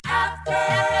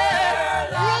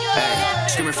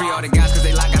Screaming free all the guys cause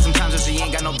they lock out sometimes when she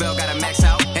ain't got no bell, got a max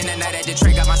out. And that night at the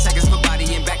train, got my seconds for body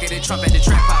in back of the Trump at the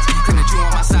trap house. Couldn't you on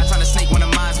my side trying to snake one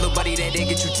of mine's little buddy that they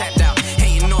get you tapped out.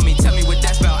 Hating on me, tell me what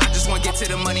that's about. I just wanna get to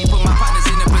the money, put my partners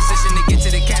in a position to get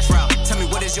to the cash route. Tell me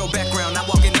what is your background? Not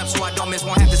walking up so I don't miss,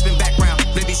 won't have to spin background.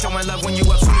 They be showing love when you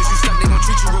up, soon as you stuck, they gon'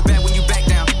 treat you real bad when you back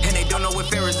down. And they don't know what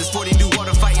fair is, this 40 do all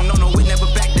the fighting, no, we never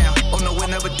back down. Oh no, we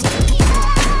never do.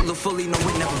 Look fully, no,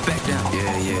 we never back down.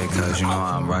 Yeah, cause you know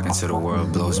I'm rocking to the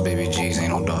world blows, baby G's, ain't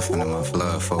no dolphin in my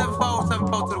flood for.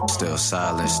 Still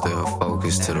silent, still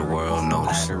focused to the world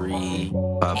notice. 5+1.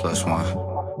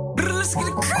 Let's get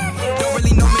it crack. Don't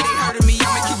really know me, they hurting me.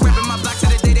 I'ma keep rapping my block to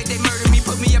the day that they murder me.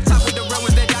 Put me up top with the real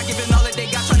ones that die, giving all that they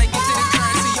got, trying to get to the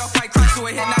currency. Y'all fight crunch to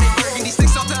a hit, now they burgundy.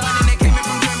 Sticks off the onion, they came in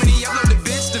from Germany. Upload the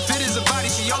bitch, the fit is a body.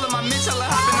 She all in my mitch, tell her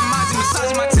hop in the minds and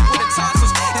massage my tip with the tonsils.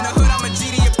 In the hood, I'm a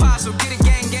GD apostle. Get a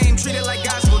game, treat it like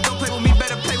gospel. Don't play with me,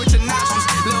 better play with your nostrils.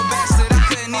 Little bastard, I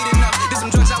couldn't eat enough. Did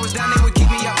some drugs, I was down, they would keep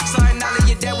me up. Sorry, now let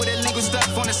your dad with illegal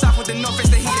stuff. On the south with the north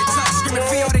face, the heated touch. Screaming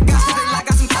free all the guys cause they like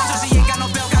got some touch. So she ain't got no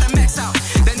bell, got a max out.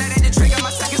 That night at the train, got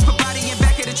my seconds for body in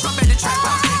back of the Trump at the trap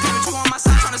house. Coming two on my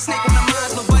side, trying to snake on the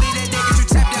minds. Little buddy that day get you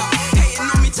tapped out. Hating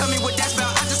on me, tell me what that's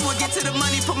about. I just wanna get to the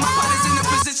money, put my partners in a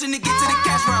position to get to the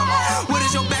cash round. What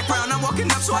is your background? I'm walking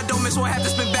up so I don't miss, won't have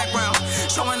to spin background.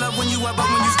 Showing love when you up, but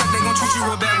when you stuck, they gon' treat you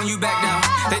real bad when you back down.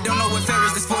 They don't know what fair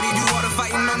is, this 40 do all the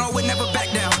fighting, no, we never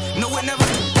back down.